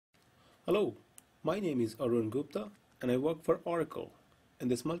Hello, my name is Arun Gupta and I work for Oracle. In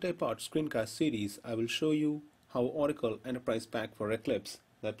this multi-part screencast series, I will show you how Oracle Enterprise Pack for Eclipse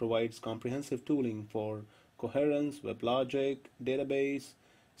that provides comprehensive tooling for coherence, WebLogic, database,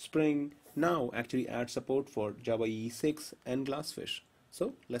 Spring now actually adds support for Java EE 6 and GlassFish.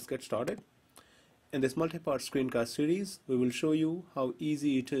 So let's get started. In this multi-part screencast series, we will show you how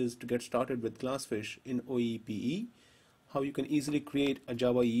easy it is to get started with GlassFish in OEPE, how you can easily create a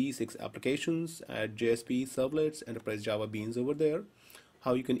Java EE 6 applications, add JSP, Servlets, Enterprise Java Beans over there,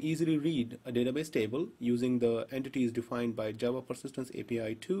 how you can easily read a database table using the entities defined by Java Persistence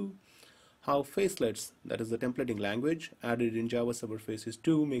API 2, how Facelets, that is the templating language, added in Java Server Faces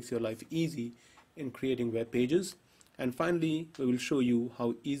 2 makes your life easy in creating web pages, and finally we will show you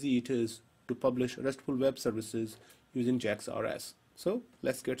how easy it is to publish RESTful Web services using JAX-RS. So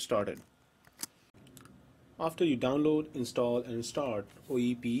let's get started. After you download, install, and start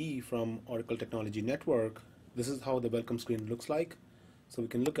OEPE from Oracle Technology Network, this is how the welcome screen looks like. So we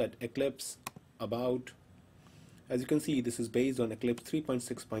can look at Eclipse, About. As you can see, this is based on Eclipse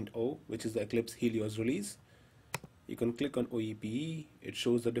 3.6.0, which is the Eclipse Helios release. You can click on OEPE. It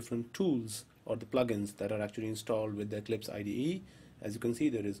shows the different tools or the plugins that are actually installed with the Eclipse IDE. As you can see,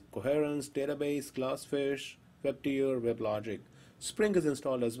 there is Coherence, Database, GlassFish, WebTier, WebLogic. Spring is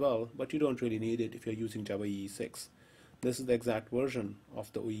installed as well, but you don't really need it if you're using Java EE 6. This is the exact version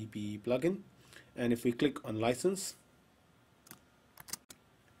of the OEPE plugin. And if we click on license,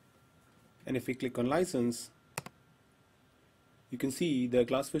 you can see the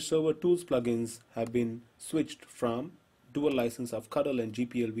GlassFish Server Tools plugins have been switched from dual license of Cuddle and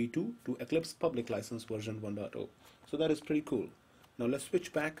GPL v2 to Eclipse public license version 1.0. So that is pretty cool. Now let's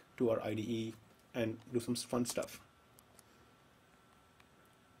switch back to our IDE and do some fun stuff.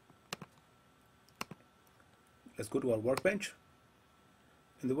 Let's go to our workbench.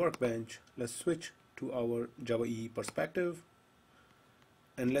 In the workbench, let's switch to our Java EE perspective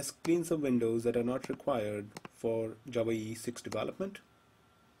and let's clean some windows that are not required for Java EE 6 development.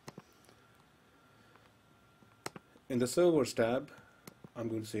 In the servers tab, I'm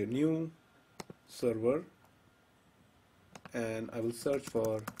going to say new server and I will search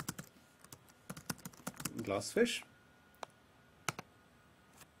for GlassFish,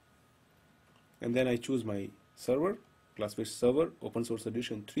 and then I choose my server, GlassFish Server Open Source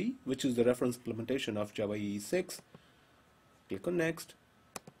Edition 3, which is the reference implementation of Java EE 6. Click on Next.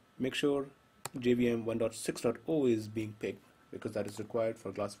 Make sure JVM 1.6.0 is being picked because that is required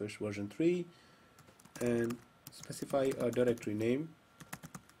for GlassFish version 3, and specify a directory name.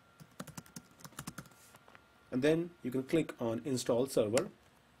 And then you can click on Install Server,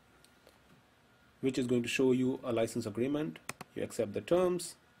 which is going to show you a license agreement. You accept the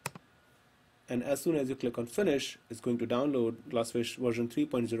terms, and as soon as you click on Finish, it's going to download GlassFish version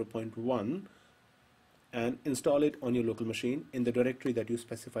 3.0.1 and install it on your local machine in the directory that you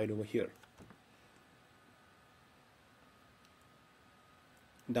specified over here.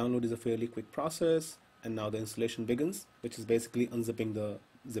 Download is a fairly quick process, and now the installation begins, which is basically unzipping the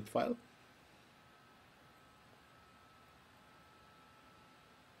zip file.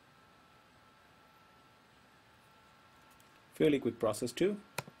 Fairly quick process too.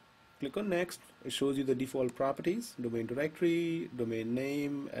 Click on Next. It shows you the default properties: domain directory, domain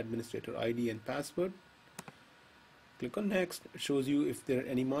name, administrator ID, and password. Click on Next. It shows you if there are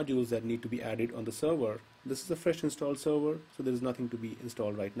any modules that need to be added on the server. This is a fresh installed server, so there is nothing to be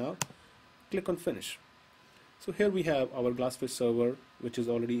installed right now. Click on Finish. So here we have our GlassFish server, which is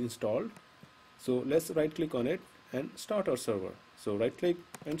already installed. So let's right click on it and start our server. So right click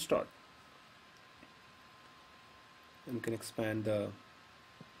and start. And you can expand the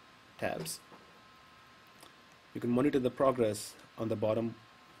tabs. You can monitor the progress on the bottom.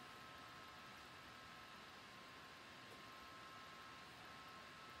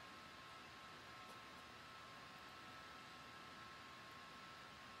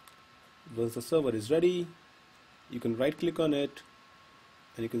 Once the server is ready, you can right click on it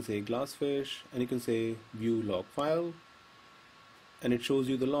and you can say GlassFish and you can say view log file, and it shows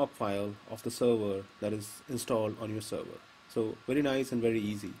you the log file of the server that is installed on your server. So very nice and very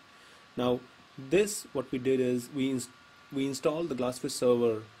easy. Now this, what we did is we installed the GlassFish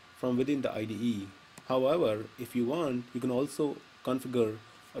server from within the IDE. However, if you want, you can also configure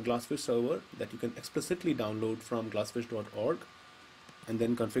a GlassFish server that you can explicitly download from glassfish.org and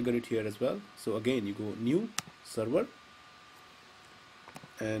then configure it here as well. So again, you go new server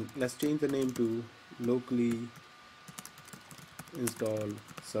and let's change the name to locally install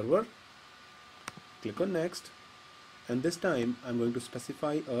server. Click on Next, and this time I'm going to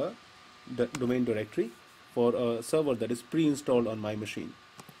specify a domain directory for a server that is pre-installed on my machine.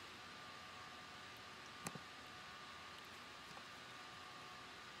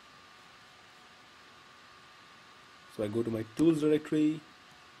 So I go to my tools directory,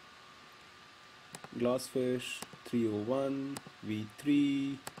 GlassFish 301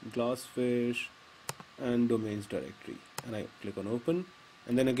 v3 GlassFish and domains directory, and I click on open,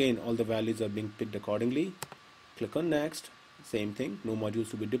 and then again all the values are being picked accordingly. Click on next, same thing, no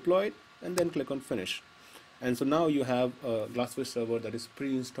modules to be deployed, and then click on finish. And so now you have a GlassFish server that is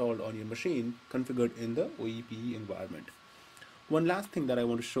pre-installed on your machine, configured in the OEPE environment. One last thing that I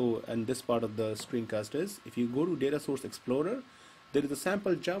want to show in this part of the screencast is, if you go to Data Source Explorer, there is a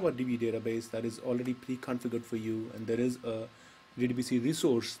sample Java DB database that is already pre-configured for you, and there is a JDBC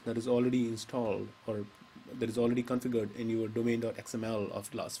resource that is already installed or that is already configured in your domain.xml of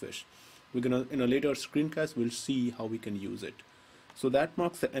GlassFish. We're gonna, in a later screencast, we'll see how we can use it. So that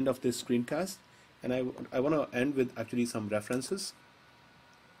marks the end of this screencast, and I want to end with actually some references.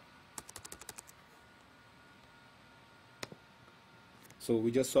 So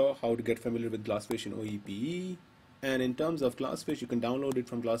we just saw how to get familiar with GlassFish in OEPE, and in terms of GlassFish, you can download it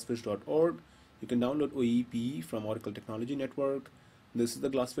from glassfish.org. You can download OEPE from Oracle Technology Network. This is the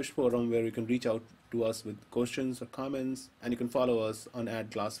GlassFish forum where you can reach out to us with questions or comments, and you can follow us on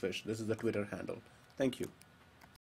 @GlassFish. This is the Twitter handle. Thank you.